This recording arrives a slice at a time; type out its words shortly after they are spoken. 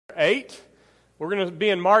8. We're going to be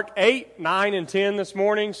in Mark 8, 9, and 10 this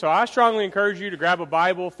morning, so I strongly encourage you to grab a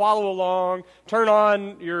Bible, follow along, turn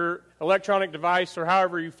on your electronic device or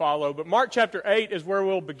however you follow. But Mark chapter 8 is where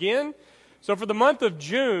we'll begin. So for the month of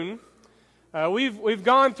June, we've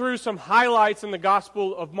gone through some highlights in the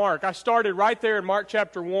Gospel of Mark. I started right there in Mark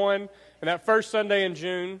chapter 1, and that first Sunday in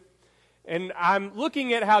June. And I'm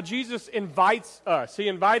looking at how Jesus invites us. He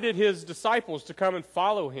invited His disciples to come and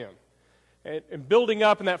follow Him. And building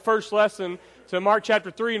up in that first lesson to Mark chapter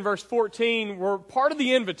 3 and verse 14, where part of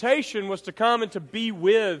the invitation was to come and to be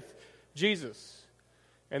with Jesus.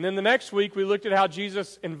 And then the next week we looked at how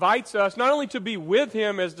Jesus invites us not only to be with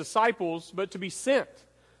Him as disciples, but to be sent.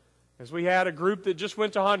 As we had a group that just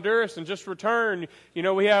went to Honduras and just returned, you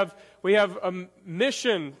know, we have a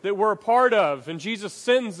mission that we're a part of, and Jesus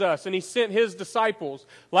sends us, and He sent His disciples.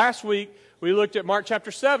 Last week we looked at Mark chapter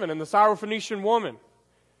 7 and the Syrophoenician woman.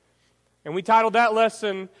 And we titled that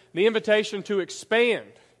lesson, The Invitation to Expand.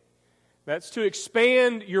 That's to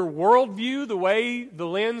expand your worldview, the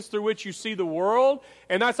lens through which you see the world.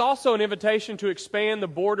 And that's also an invitation to expand the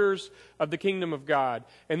borders of the kingdom of God.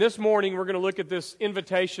 And this morning we're going to look at this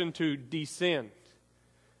invitation to descend.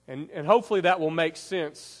 And hopefully that will make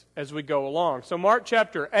sense as we go along. So Mark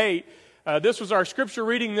chapter 8, this was our scripture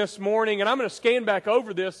reading this morning. And I'm going to scan back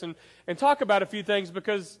over this and talk about a few things,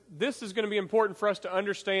 because this is going to be important for us to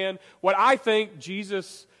understand what I think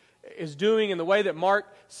Jesus is doing and the way that Mark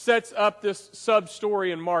sets up this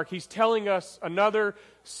sub-story in Mark. He's telling us another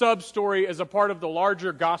sub-story as a part of the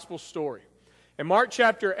larger gospel story. In Mark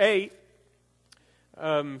chapter 8,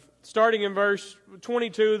 starting in verse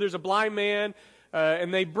 22, there's a blind man,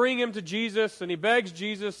 and they bring him to Jesus, and he begs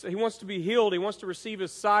Jesus. He wants to be healed. He wants to receive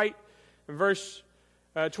his sight. In verse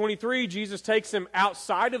 23, Jesus takes him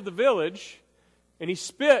outside of the village, and he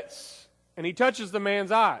spits, and he touches the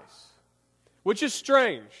man's eyes, which is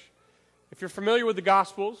strange. If you're familiar with the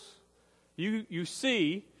Gospels, you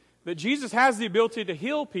see that Jesus has the ability to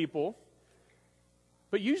heal people,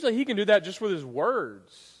 but usually He can do that just with His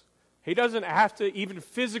words. He doesn't have to even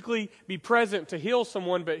physically be present to heal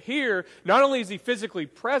someone, but here, not only is He physically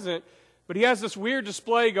present, but He has this weird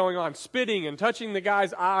display going on, spitting and touching the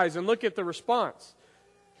guy's eyes, and look at the response.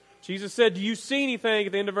 Jesus said, "Do you see anything?"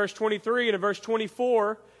 at the end of verse 23, and in verse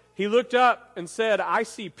 24, He looked up and said, "I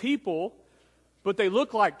see people, but they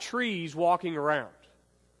look like trees walking around."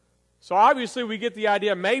 So obviously we get the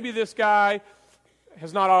idea, maybe this guy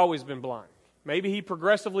has not always been blind. Maybe he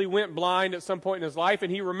progressively went blind at some point in his life,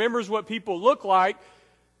 and he remembers what people look like,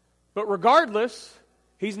 but regardless,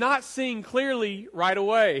 he's not seeing clearly right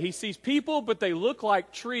away. He sees people, but they look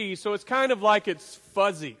like trees, so it's kind of like it's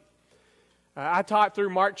fuzzy. I taught through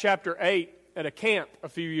Mark chapter 8 at a camp a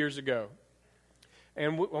few years ago.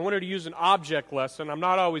 And I wanted to use an object lesson. I'm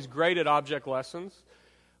not always great at object lessons.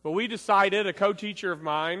 But we decided, a co-teacher of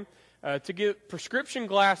mine, to get prescription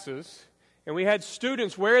glasses. And we had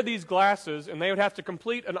students wear these glasses, and they would have to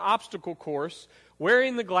complete an obstacle course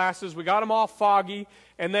wearing the glasses. We got them all foggy,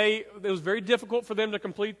 and it was very difficult for them to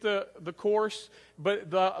complete the course. But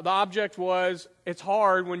the object was, it's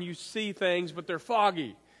hard when you see things, but they're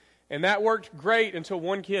foggy. And that worked great until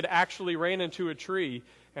one kid actually ran into a tree.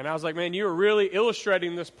 And I was like, man, you were really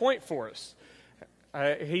illustrating this point for us.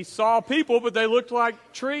 He saw people, but they looked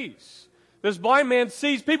like trees. This blind man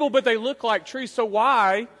sees people, but they look like trees. So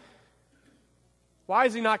why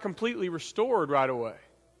is he not completely restored right away?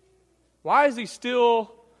 Why is he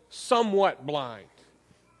still somewhat blind?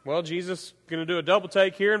 Well, Jesus is going to do a double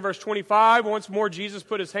take here in verse 25. Once more, Jesus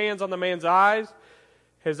put His hands on the man's eyes.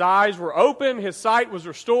 His eyes were open, his sight was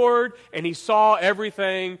restored, and he saw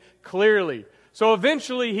everything clearly. So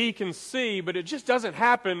eventually he can see, but it just doesn't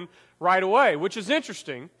happen right away, which is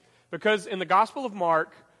interesting because in the Gospel of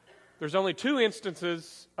Mark, there's only 2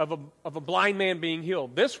 instances of a blind man being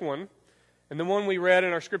healed. This one, and the one we read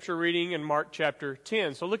in our scripture reading in Mark chapter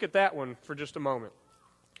 10. So look at that one for just a moment.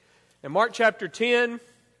 In Mark chapter 10,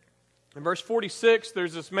 in verse 46,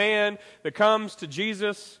 there's this man that comes to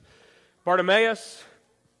Jesus, Bartimaeus.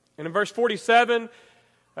 And in verse 47,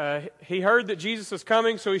 he heard that Jesus is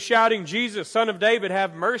coming, so he's shouting, "Jesus, Son of David,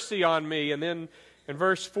 have mercy on me." And then in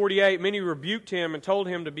verse 48, many rebuked him and told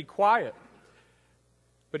him to be quiet.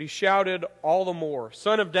 But he shouted all the more,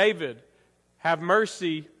 "Son of David, have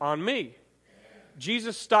mercy on me."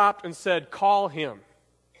 Jesus stopped and said, "Call him."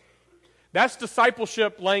 That's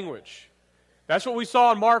discipleship language. That's what we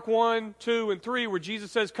saw in Mark 1, 2, and 3, where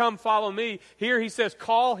Jesus says, "Come, follow me." Here He says,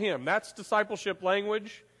 "Call him." That's discipleship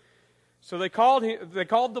language. So they called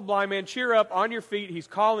the blind man, "Cheer up, on your feet, he's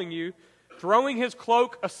calling you." Throwing his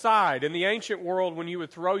cloak aside. In the ancient world, when you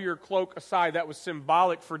would throw your cloak aside, that was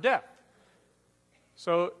symbolic for death.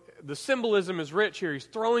 So the symbolism is rich here. He's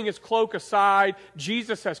throwing his cloak aside.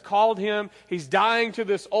 Jesus has called him. He's dying to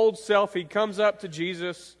this old self. He comes up to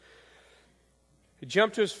Jesus. He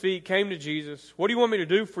jumped to his feet, came to Jesus. "What do you want me to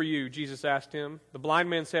do for you?" Jesus asked him. The blind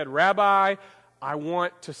man said, "Rabbi, I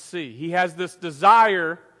want to see." He has this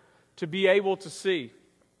desire to be able to see.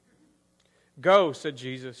 "Go," said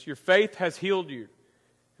Jesus. "Your faith has healed you."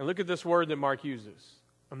 And look at this word that Mark uses.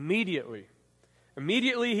 Immediately.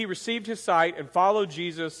 Immediately he received his sight and followed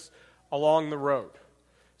Jesus along the road.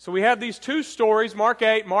 So we have these two stories, Mark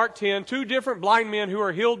 8, Mark 10, two different blind men who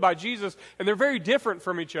are healed by Jesus, and they're very different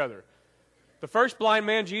from each other. The first blind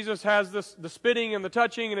man, Jesus has the spitting and the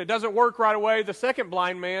touching, and it doesn't work right away. The second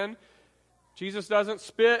blind man, Jesus doesn't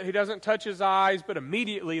spit, he doesn't touch his eyes, but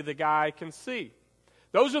immediately the guy can see.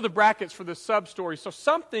 Those are the brackets for this sub-story. So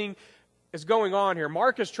something is going on here.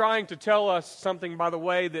 Mark is trying to tell us something by the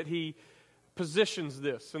way that he positions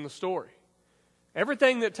this in the story.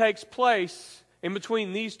 Everything that takes place in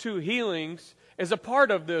between these two healings is a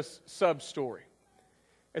part of this sub-story.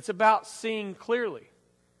 It's about seeing clearly.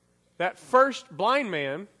 That first blind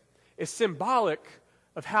man is symbolic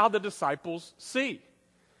of how the disciples see.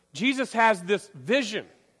 Jesus has this vision,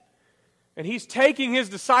 and he's taking his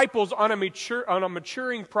disciples on a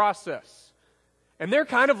maturing process. And they're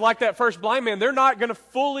kind of like that first blind man. They're not going to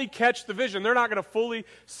fully catch the vision. They're not going to fully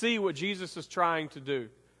see what Jesus is trying to do.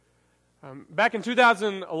 Back in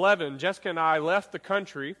 2011, Jessica and I left the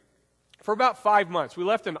country for about 5 months. We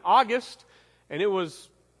left in August, and it was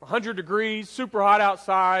 100 degrees, super hot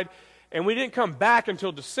outside, and we didn't come back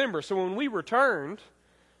until December. So when we returned,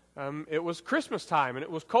 it was Christmas time, and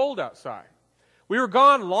it was cold outside. We were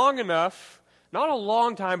gone long enough, not a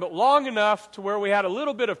long time, but long enough to where we had a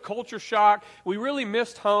little bit of culture shock. We really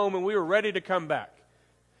missed home, and we were ready to come back.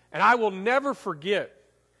 And I will never forget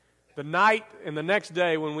the night and the next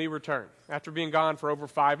day when we returned, after being gone for over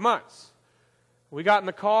 5 months. We got in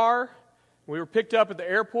the car, we were picked up at the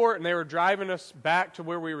airport, and they were driving us back to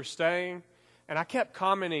where we were staying. And I kept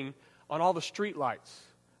commenting on all the street lights.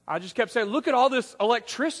 I just kept saying, look at all this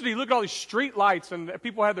electricity, look at all these street lights, and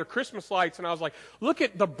people had their Christmas lights, and I was like, look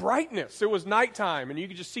at the brightness. It was nighttime, and you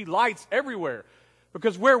could just see lights everywhere.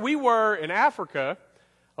 Because where we were in Africa,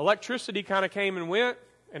 electricity kind of came and went,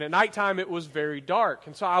 and at nighttime it was very dark.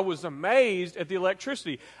 And so I was amazed at the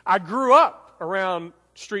electricity. I grew up around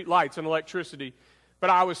street lights and electricity, but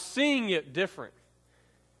I was seeing it different.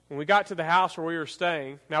 When we got to the house where we were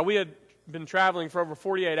staying, now we had been traveling for over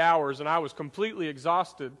 48 hours, and I was completely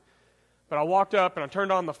exhausted. But I walked up, and I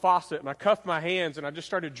turned on the faucet, and I cuffed my hands, and I just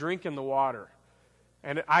started drinking the water.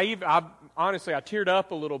 And I honestly, I teared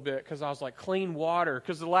up a little bit because I was like, clean water.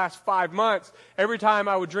 Because the last 5 months, every time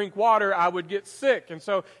I would drink water, I would get sick. And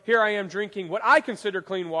so here I am drinking what I consider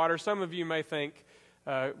clean water. Some of you may think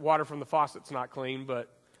water from the faucet's not clean, but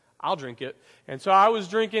I'll drink it. And so I was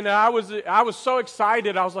drinking, and I was so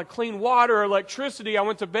excited. I was like, clean water, electricity. I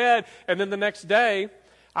went to bed, and then the next day,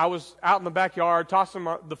 I was out in the backyard tossing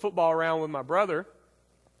the football around with my brother,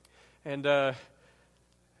 and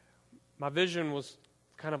my vision was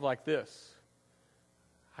kind of like this.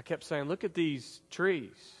 I kept saying, look at these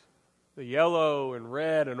trees, the yellow and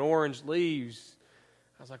red and orange leaves.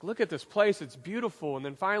 I was like, look at this place, it's beautiful. And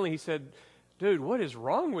then finally he said, dude, what is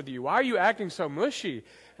wrong with you? Why are you acting so mushy?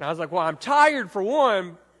 And I was like, well, I'm tired for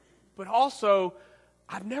one, but also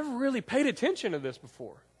I've never really paid attention to this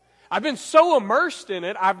before. I've been so immersed in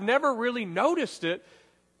it, I've never really noticed it.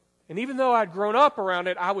 And even though I'd grown up around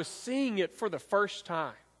it, I was seeing it for the first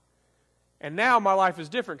time. And now my life is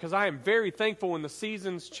different because I am very thankful when the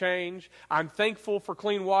seasons change. I'm thankful for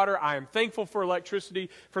clean water. I am thankful for electricity.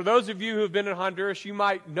 For those of you who have been in Honduras, you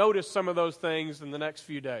might notice some of those things in the next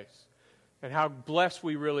few days and how blessed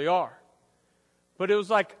we really are. But it was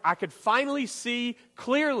like I could finally see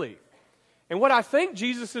clearly. And what I think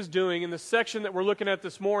Jesus is doing in the section that we're looking at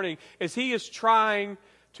this morning is he is trying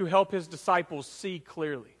to help his disciples see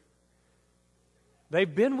clearly.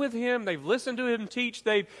 They've been with him, they've listened to him teach,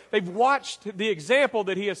 they've watched the example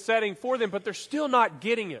that he is setting for them, but they're still not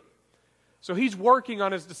getting it. So he's working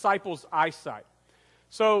on his disciples' eyesight.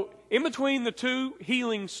 So in between the two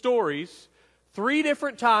healing stories, 3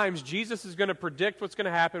 different times Jesus is going to predict what's going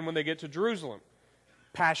to happen when they get to Jerusalem.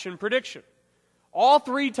 Passion prediction. All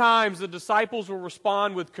 3 times the disciples will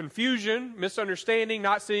respond with confusion, misunderstanding,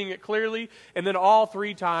 not seeing it clearly, and then all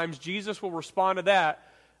 3 times Jesus will respond to that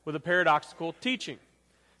with a paradoxical teaching.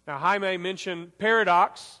 Now, Jaime mentioned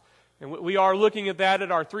paradox, and we are looking at that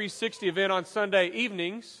at our 360 event on Sunday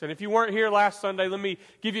evenings. And if you weren't here last Sunday, let me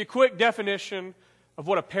give you a quick definition of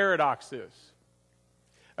what a paradox is.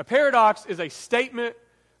 A paradox is a statement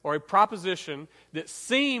or a proposition that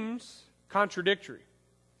seems contradictory.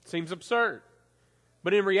 Seems absurd.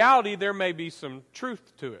 But in reality, there may be some truth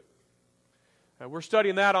to it. We're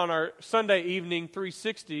studying that on our Sunday evening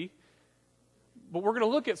 360. But we're going to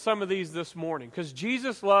look at some of these this morning because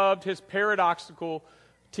Jesus loved his paradoxical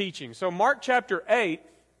teaching. So Mark chapter 8,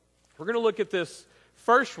 we're going to look at this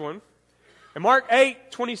first one. In Mark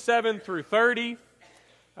 8, 27 through 30,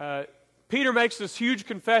 Peter makes this huge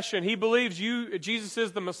confession. He believes Jesus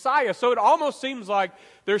is the Messiah. So it almost seems like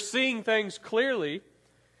they're seeing things clearly.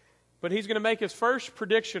 But he's going to make his first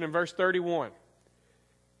prediction in verse 31.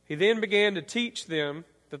 He then began to teach them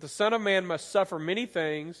that the Son of Man must suffer many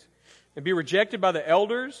things and be rejected by the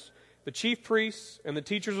elders, the chief priests, and the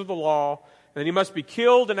teachers of the law, and that he must be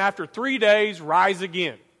killed and after 3 days rise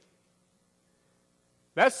again.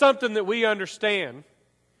 That's something that we understand.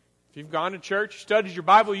 If you've gone to church, studied your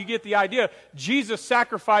Bible, you get the idea. Jesus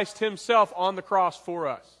sacrificed himself on the cross for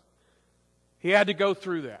us. He had to go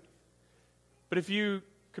through that. But if you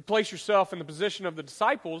could place yourself in the position of the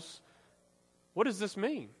disciples, what does this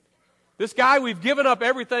mean? This guy we've given up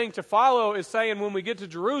everything to follow is saying when we get to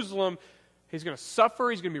Jerusalem, he's going to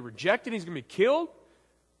suffer, he's going to be rejected, he's going to be killed.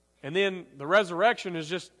 And then the resurrection is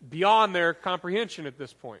just beyond their comprehension at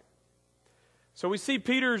this point. So we see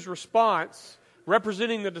Peter's response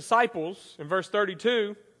representing the disciples in verse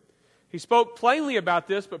 32. He spoke plainly about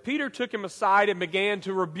this, but Peter took him aside and began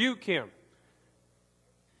to rebuke him.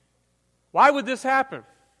 Why would this happen?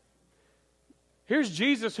 Here's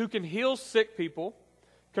Jesus who can heal sick people,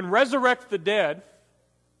 can resurrect the dead.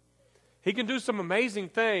 He can do some amazing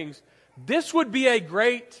things. This would be a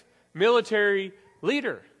great military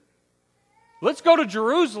leader. Let's go to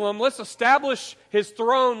Jerusalem. Let's establish his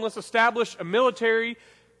throne. Let's establish a military.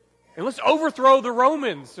 And let's overthrow the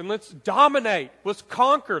Romans. And let's dominate. Let's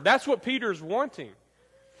conquer. That's what Peter's wanting.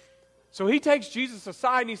 So he takes Jesus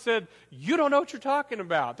aside and he said, you don't know what you're talking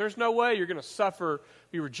about. There's no way you're going to suffer,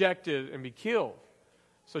 be rejected, and be killed.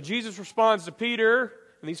 So Jesus responds to Peter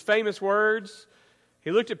in these famous words.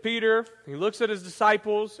 He looked at Peter, he looks at his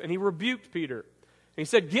disciples, and he rebuked Peter. And he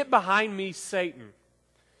said, get behind me, Satan.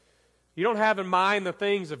 You don't have in mind the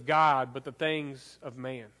things of God, but the things of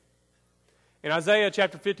man. In Isaiah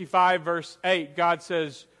chapter 55, verse 8, God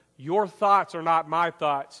says, your thoughts are not my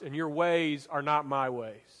thoughts, and your ways are not my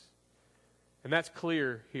ways. And that's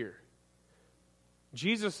clear here.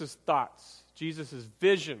 Jesus' thoughts, Jesus'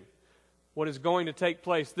 vision, what is going to take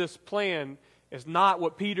place, this plan is not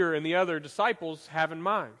what Peter and the other disciples have in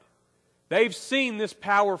mind. They've seen this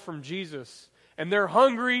power from Jesus, and they're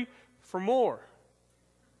hungry for more.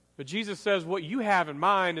 But Jesus says, what you have in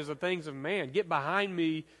mind is the things of man. Get behind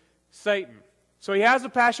me, Satan. So he has a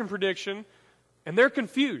passion prediction, and they're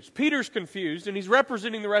confused. Peter's confused, and he's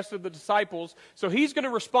representing the rest of the disciples. So he's going to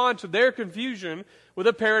respond to their confusion with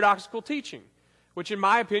a paradoxical teaching, which in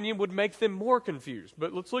my opinion would make them more confused.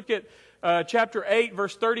 But let's look at chapter 8,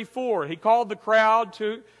 verse 34. He called the crowd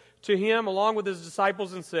to him along with his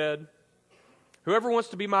disciples and said, whoever wants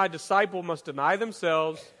to be my disciple must deny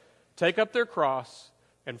themselves, take up their cross,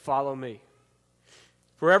 and follow me.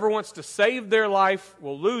 Whoever wants to save their life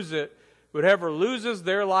will lose it. Whoever loses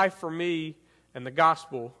their life for me and the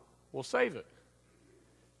gospel will save it.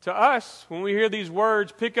 To us, when we hear these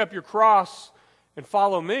words, pick up your cross and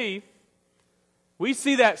follow me, we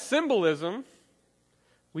see that symbolism.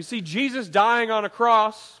 We see Jesus dying on a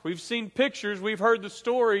cross. We've seen pictures. We've heard the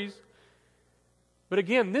stories. But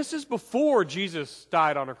again, this is before Jesus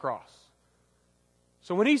died on a cross.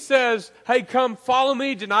 So when he says, hey, come follow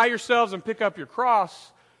me, deny yourselves and pick up your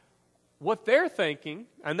cross, what they're thinking,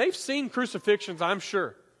 and they've seen crucifixions, I'm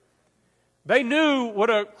sure. They knew what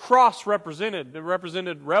a cross represented. It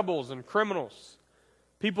represented rebels and criminals,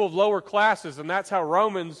 people of lower classes, and that's how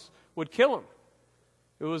Romans would kill them.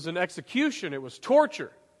 It was an execution. It was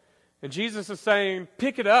torture. And Jesus is saying,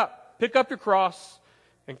 pick it up. Pick up your cross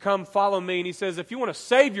and come follow me. And he says, if you want to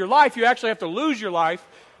save your life, you actually have to lose your life.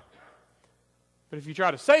 But if you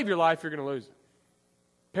try to save your life, you're going to lose it.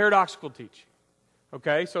 Paradoxical teaching.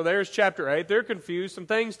 Okay, so there's chapter 8. They're confused. Some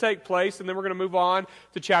things take place, and then we're going to move on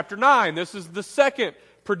to chapter 9. This is the second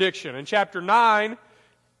prediction. In chapter 9,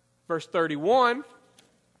 verse 31,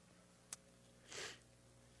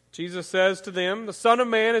 Jesus says to them, the Son of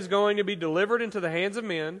Man is going to be delivered into the hands of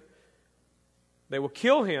men. They will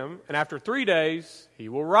kill him, and after 3 days, he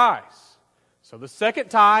will rise. So the second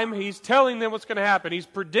time, he's telling them what's going to happen. He's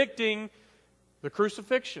predicting the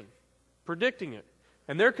crucifixion, predicting it.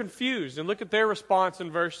 And they're confused. And look at their response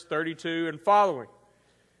in verse 32 and following.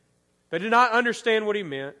 They did not understand what he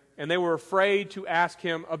meant, and they were afraid to ask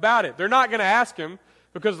him about it. They're not going to ask him,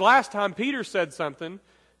 because last time Peter said something,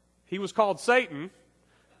 he was called Satan.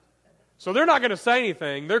 So they're not going to say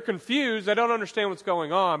anything. They're confused. They don't understand what's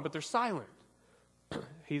going on, but they're silent.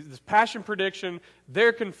 This passion prediction,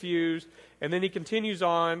 they're confused. And then he continues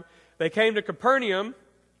on. They came to Capernaum.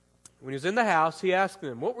 When he was in the house, he asked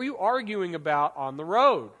them, "What were you arguing about on the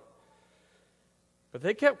road?" But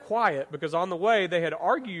they kept quiet because on the way they had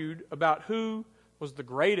argued about who was the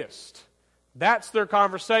greatest. That's their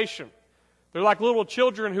conversation. They're like little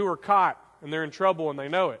children who are caught and they're in trouble and they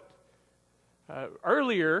know it.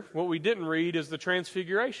 Earlier, what we didn't read is the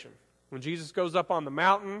transfiguration. When Jesus goes up on the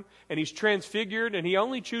mountain and he's transfigured and he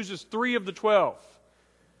only chooses 3 of the 12.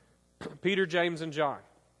 Peter, James, and John.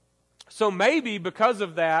 So maybe because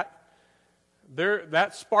of that,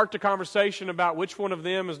 that sparked a conversation about which one of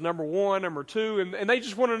them is number 1, number 2, and they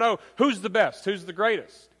just want to know who's the best, who's the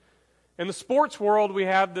greatest. In the sports world, we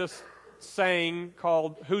have this saying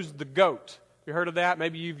called, "Who's the GOAT?" You heard of that?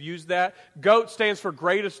 Maybe you've used that. GOAT stands for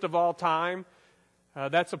greatest of all time.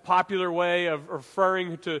 That's a popular way of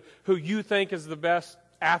referring to who you think is the best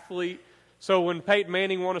athlete. So when Peyton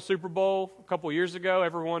Manning won a Super Bowl a couple years ago,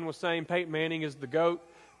 everyone was saying Peyton Manning is the GOAT.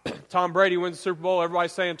 Tom Brady wins the Super Bowl,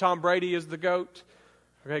 everybody's saying Tom Brady is the GOAT.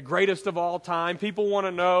 Okay, greatest of all time. People want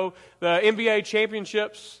to know. The NBA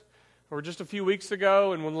championships were just a few weeks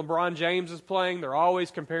ago, and when LeBron James is playing, they're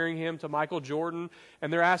always comparing him to Michael Jordan,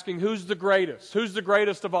 and they're asking who's the greatest? Who's the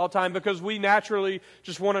greatest of all time? Because we naturally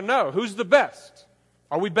just want to know who's the best.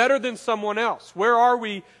 Are we better than someone else? Where are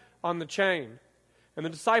we on the chain? And the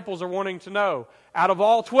disciples are wanting to know, out of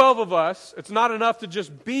all 12 of us, it's not enough to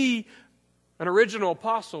just be an original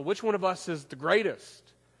apostle. Which one of us is the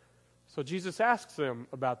greatest? So Jesus asks them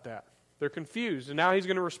about that. They're confused. And now he's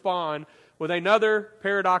going to respond with another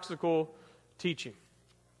paradoxical teaching.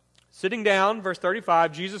 Sitting down, verse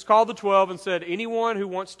 35, Jesus called the 12 and said, "Anyone who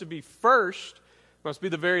wants to be first must be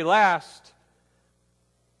the very last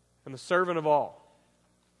and the servant of all."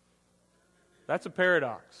 That's a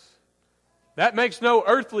paradox. That makes no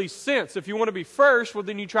earthly sense. If you want to be first, well,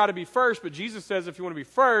 then you try to be first. But Jesus says if you want to be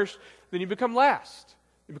first, then you become last.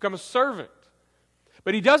 You become a servant.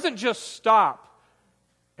 But he doesn't just stop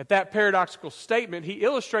at that paradoxical statement. He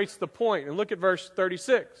illustrates the point. And look at verse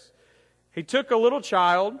 36. He took a little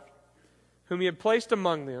child whom he had placed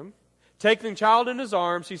among them. Taking the child in his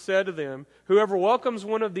arms, he said to them, "Whoever welcomes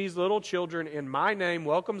one of these little children in my name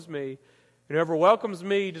welcomes me. And whoever welcomes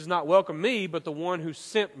me does not welcome me, but the one who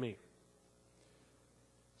sent me."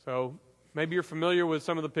 So maybe you're familiar with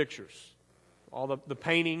some of the pictures. All the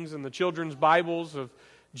paintings and the children's Bibles of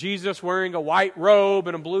Jesus wearing a white robe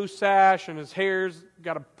and a blue sash, and his hair's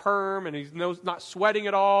got a perm, and he's not sweating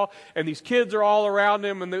at all, and these kids are all around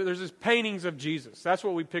him, and there's these paintings of Jesus. That's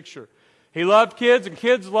what we picture. He loved kids, and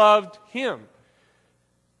kids loved him.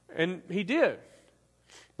 And he did.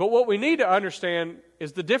 But what we need to understand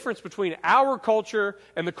is the difference between our culture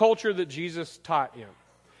and the culture that Jesus taught in.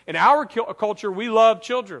 In our culture, we love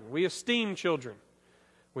children. We esteem children.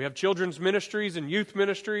 We have children's ministries and youth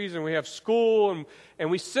ministries, and we have school, and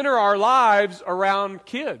we center our lives around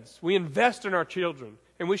kids. We invest in our children,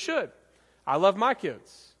 and we should. I love my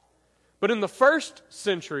kids. But in the first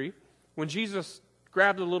century, when Jesus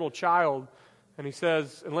grabbed a little child, and he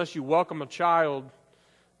says, "Unless you welcome a child,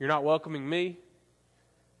 you're not welcoming me."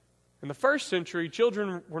 In the first century,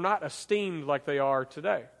 children were not esteemed like they are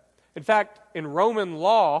today. In fact, in Roman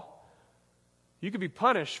law, you could be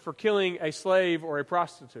punished for killing a slave or a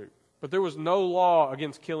prostitute. But there was no law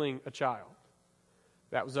against killing a child.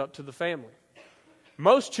 That was up to the family.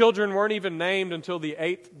 Most children weren't even named until the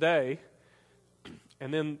 8th day.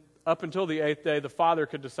 And then up until the 8th day, the father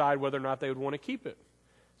could decide whether or not they would want to keep it.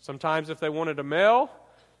 Sometimes if they wanted a male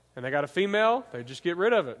and they got a female, they'd just get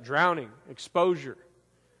rid of it. Drowning, exposure.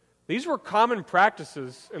 These were common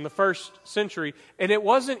practices in the first century, and it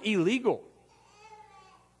wasn't illegal.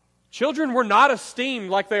 Children were not esteemed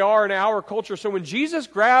like they are in our culture. So when Jesus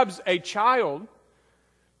grabs a child,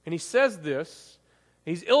 and he says this,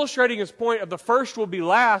 he's illustrating his point of the first will be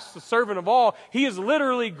last, the servant of all. He is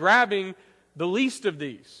literally grabbing the least of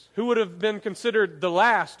these, who would have been considered the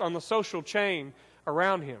last on the social chain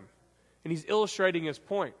around him. And he's illustrating his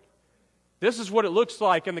point. This is what it looks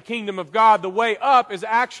like in the kingdom of God. The way up is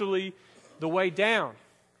actually the way down.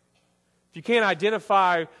 If you can't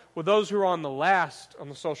identify with those who are on the last on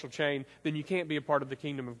the social chain, then you can't be a part of the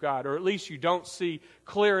kingdom of God. Or at least you don't see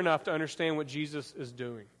clear enough to understand what Jesus is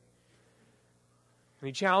doing. And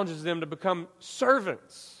he challenges them to become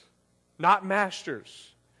servants, not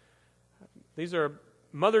masters. These are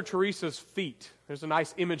Mother Teresa's feet. There's a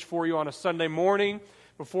nice image for you on a Sunday morning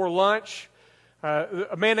before lunch.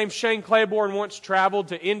 A man named Shane Claiborne once traveled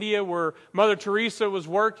to India where Mother Teresa was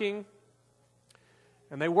working.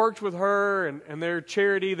 And they worked with her and their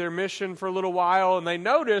charity, their mission for a little while, and they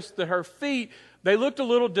noticed that her feet, they looked a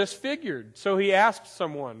little disfigured. So he asked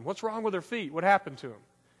someone, what's wrong with her feet? What happened to them?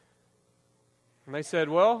 And they said,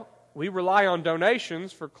 well, we rely on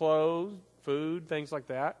donations for clothes, food, things like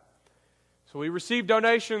that. So we received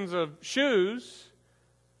donations of shoes.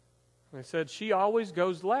 And they said, she always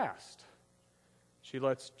goes last. She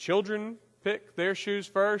lets children pick their shoes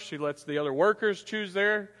first. She lets the other workers choose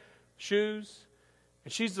their shoes.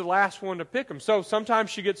 And she's the last one to pick them. So sometimes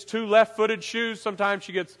she gets 2 left-footed shoes. Sometimes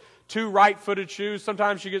she gets 2 right-footed shoes.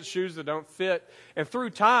 Sometimes she gets shoes that don't fit. And through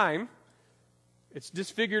time, it's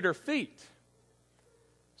disfigured her feet.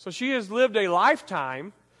 So she has lived a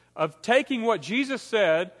lifetime of taking what Jesus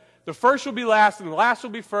said, the first will be last and the last will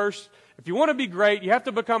be first. If you want to be great, you have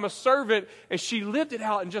to become a servant. And she lived it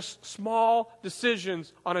out in just small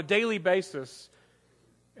decisions on a daily basis.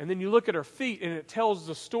 And then you look at her feet and it tells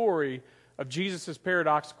the story of Jesus'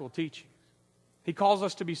 paradoxical teaching. He calls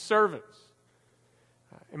us to be servants.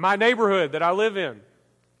 In my neighborhood that I live in,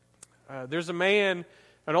 there's a man,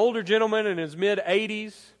 an older gentleman in his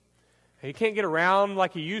mid-80s. He can't get around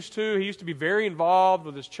like he used to. He used to be very involved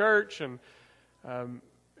with his church, and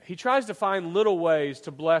he tries to find little ways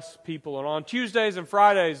to bless people. And on Tuesdays and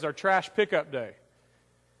Fridays is our trash pickup day.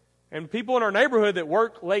 And people in our neighborhood that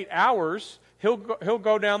work late hours, he'll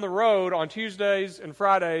go down the road on Tuesdays and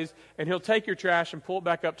Fridays, and he'll take your trash and pull it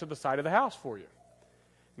back up to the side of the house for you.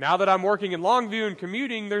 Now that I'm working in Longview and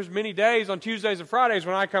commuting, there's many days on Tuesdays and Fridays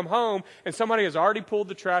when I come home and somebody has already pulled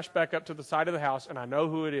the trash back up to the side of the house, and I know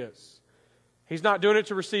who it is. He's not doing it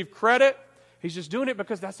to receive credit. He's just doing it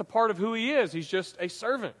because that's a part of who he is. He's just a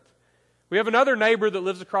servant. We have another neighbor that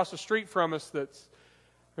lives across the street from us that's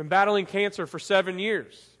been battling cancer for 7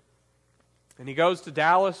 years. And he goes to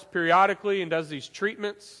Dallas periodically and does these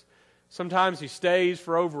treatments. Sometimes he stays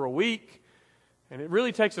for over a week. And it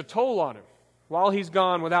really takes a toll on him while he's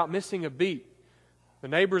gone without missing a beat. The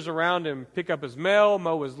neighbors around him pick up his mail,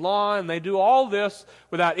 mow his lawn. They do all this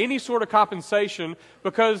without any sort of compensation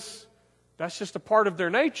because that's just a part of their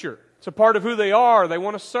nature. It's a part of who they are. They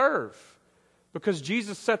want to serve. Because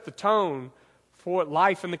Jesus set the tone for what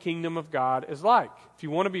life in the kingdom of God is like. If you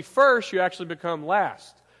want to be first, you actually become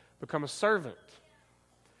last. Become a servant.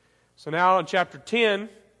 So now in chapter 10,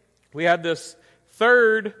 we have this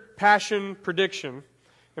third passion prediction.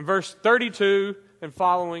 In verse 32 and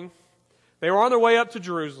following, they were on their way up to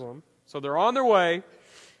Jerusalem. So they're on their way.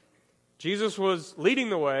 Jesus was leading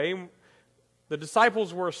the way. The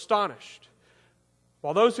disciples were astonished,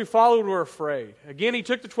 while those who followed were afraid. Again, he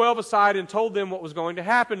took the 12 aside and told them what was going to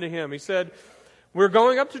happen to him. He said, we're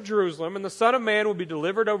going up to Jerusalem, and the Son of Man will be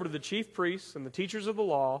delivered over to the chief priests and the teachers of the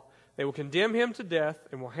law. They will condemn him to death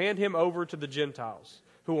and will hand him over to the Gentiles,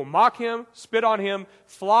 who will mock him, spit on him,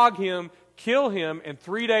 flog him, kill him, and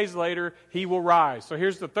 3 days later he will rise. So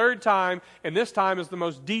here's the third time, and this time is the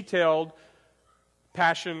most detailed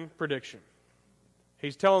passion prediction.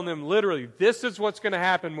 He's telling them literally, this is what's going to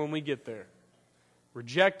happen when we get there.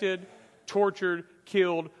 Rejected, tortured,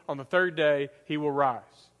 killed. On the third day, he will rise.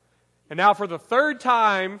 And now for the third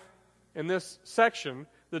time in this section,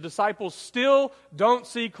 the disciples still don't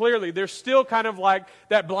see clearly. They're still kind of like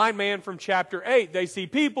that blind man from chapter 8. They see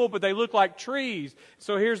people, but they look like trees.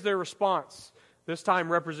 So here's their response, this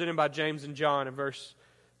time represented by James and John in verse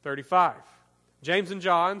 35. James and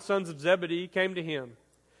John, sons of Zebedee, came to him.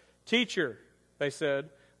 Teacher, they said,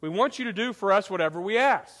 we want you to do for us whatever we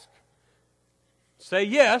ask. Say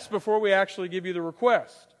yes before we actually give you the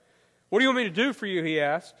request. What do you want me to do for you, he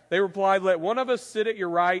asked. They replied, let one of us sit at your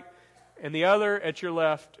right and the other at your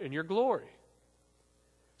left in your glory.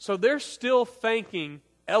 So they're still thinking,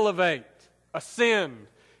 elevate, ascend.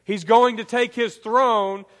 He's going to take his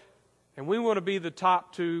throne, and we want to be the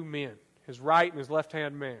top two men, his right and his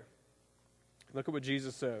left-hand man. Look at what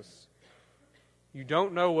Jesus says. You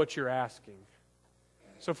don't know what you're asking.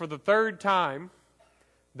 So for the third time,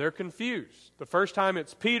 they're confused. The first time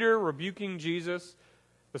it's Peter rebuking Jesus.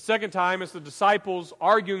 The second time it's the disciples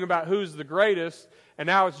arguing about who's the greatest. And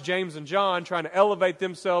now it's James and John trying to elevate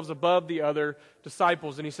themselves above the other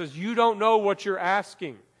disciples. And he says, you don't know what you're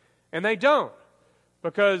asking. And they don't.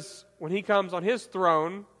 Because when he comes on his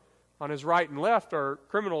throne, on his right and left are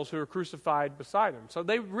criminals who are crucified beside him. So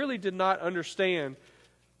they really did not understand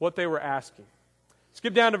what they were asking.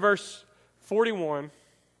 Skip down to verse 41.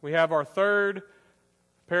 We have our third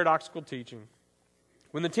paradoxical teaching.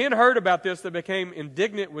 When the 10 heard about this, they became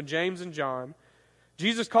indignant with James and John.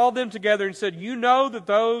 Jesus called them together and said, you know that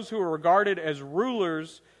those who are regarded as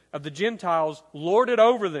rulers of the Gentiles lord it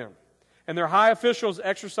over them, and their high officials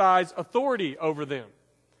exercise authority over them.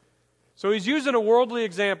 So he's using a worldly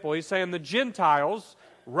example. He's saying the Gentiles,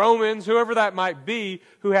 Romans, whoever that might be,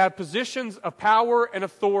 who have positions of power and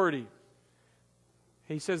authority.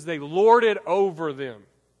 He says they lord it over them.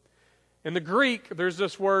 In the Greek, there's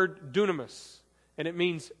this word dunamis, and it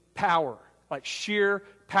means power, like sheer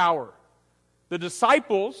power. The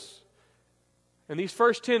disciples, in these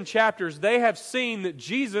first 10 chapters, they have seen that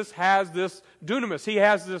Jesus has this dunamis. He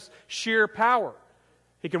has this sheer power.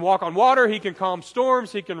 He can walk on water, He can calm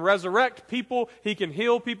storms, He can resurrect people, He can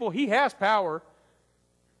heal people. He has power.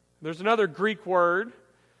 There's another Greek word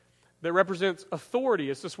that represents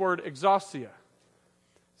authority. It's this word exousia.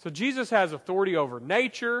 So Jesus has authority over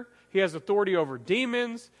nature. He has authority over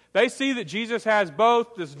demons. They see that Jesus has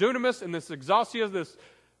both this dunamis and this exousia, this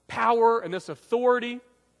power and this authority.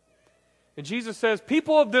 And Jesus says,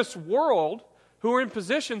 people of this world who are in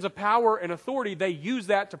positions of power and authority, they use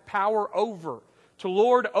that to power over, to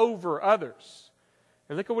lord over others.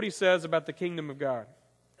 And look at what He says about the kingdom of God.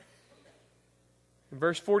 In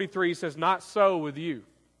verse 43, He says, "Not so with you.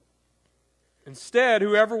 Instead,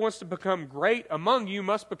 whoever wants to become great among you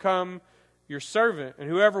must become your servant, and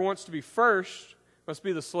whoever wants to be first must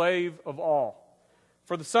be the slave of all.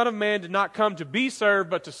 For the Son of Man did not come to be served,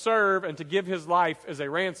 but to serve and to give His life as a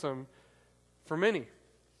ransom for many."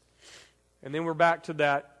 And then we're back to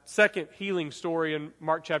that second healing story in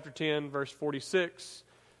Mark chapter 10, verse 46,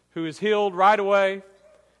 who is healed right away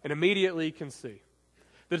and immediately can see.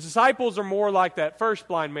 The disciples are more like that first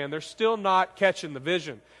blind man. They're still not catching the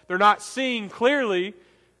vision. They're not seeing clearly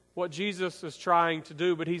what Jesus is trying to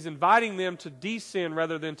do, but He's inviting them to descend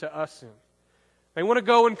rather than to ascend. They want to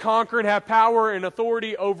go and conquer and have power and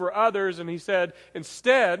authority over others, and He said,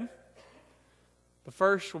 instead, the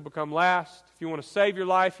first will become last. If you want to save your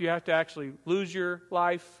life, you have to actually lose your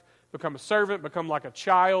life, become a servant, become like a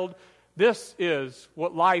child. This is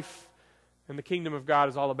what life and the kingdom of God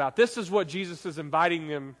is all about. This is what Jesus is inviting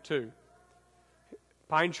them to.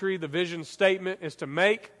 Pine Tree, the vision statement is to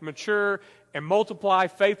make, mature, and multiply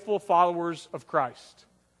faithful followers of Christ.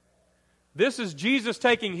 This is Jesus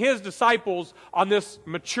taking His disciples on this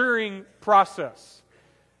maturing process.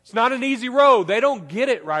 It's not an easy road. They don't get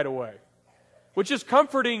it right away, which is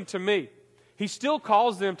comforting to me. He still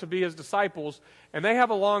calls them to be His disciples, and they have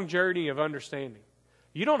a long journey of understanding.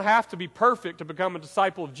 You don't have to be perfect to become a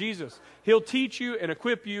disciple of Jesus. He'll teach you and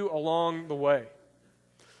equip you along the way.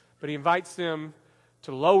 But He invites them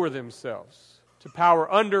to lower themselves, to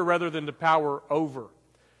power under rather than to power over.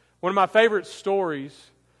 One of my favorite stories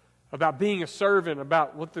about being a servant,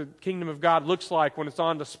 about what the kingdom of God looks like when it's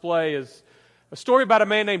on display, is a story about a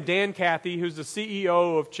man named Dan Cathy, who's the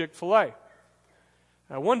CEO of Chick-fil-A.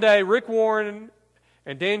 One day, Rick Warren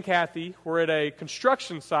and Dan Cathy were at a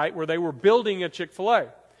construction site where they were building a Chick-fil-A.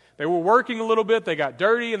 They were working a little bit, they got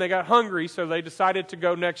dirty, and they got hungry, so they decided to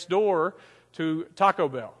go next door to Taco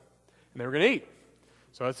Bell. And they were going to eat.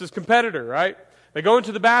 So that's his competitor, right? They go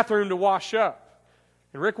into the bathroom to wash up.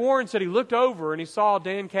 And Rick Warren said he looked over and he saw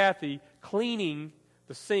Dan Cathy cleaning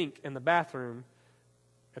the sink in the bathroom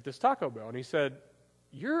at this Taco Bell. And he said,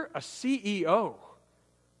 "You're a CEO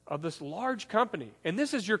of this large company, and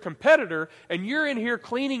this is your competitor, and you're in here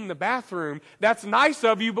cleaning the bathroom. That's nice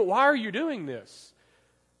of you, but why are you doing this?"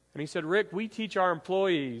 And he said, "Rick, we teach our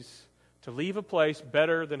employees to leave a place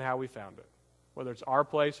better than how we found it, whether it's our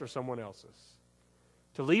place or someone else's.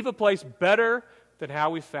 To leave a place better than how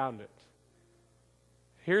we found it."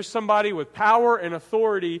 Here's somebody with power and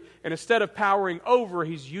authority, and instead of powering over,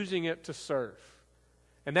 he's using it to serve.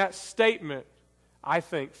 And that statement, I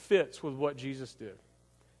think, fits with what Jesus did.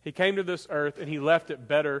 He came to this earth and He left it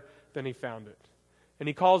better than He found it. And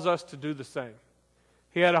He calls us to do the same.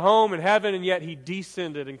 He had a home in heaven, and yet He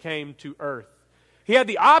descended and came to earth. He had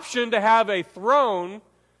the option to have a throne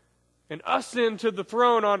and ascend to the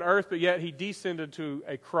throne on earth, but yet He descended to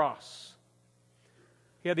a cross.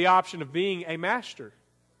 He had the option of being a master,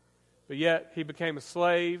 but yet He became a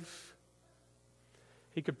slave.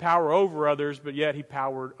 He could power over others, but yet He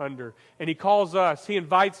powered under. And He calls us, He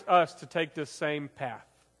invites us to take this same path.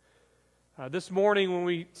 This morning when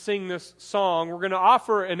we sing this song, we're going to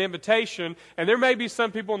offer an invitation, and there may be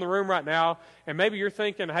some people in the room right now, and maybe you're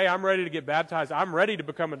thinking, "Hey, I'm ready to get baptized. I'm ready to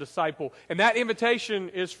become a disciple." And that invitation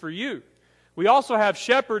is for you. We also have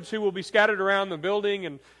shepherds who will be scattered around the building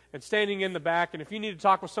and standing in the back, and if you need to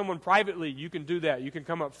talk with someone privately, you can do that. You can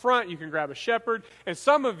come up front, you can grab a shepherd, and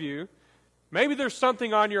some of you, maybe there's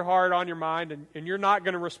something on your heart, on your mind, and you're not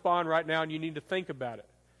going to respond right now, and you need to think about it.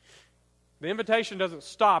 The invitation doesn't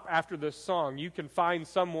stop after this song. You can find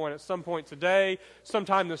someone at some point today,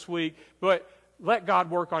 sometime this week, but let God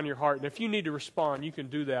work on your heart. And if you need to respond, you can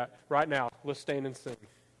do that right now. Let's stand and sing.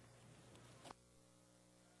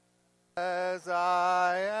 As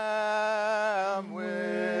I from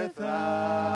without.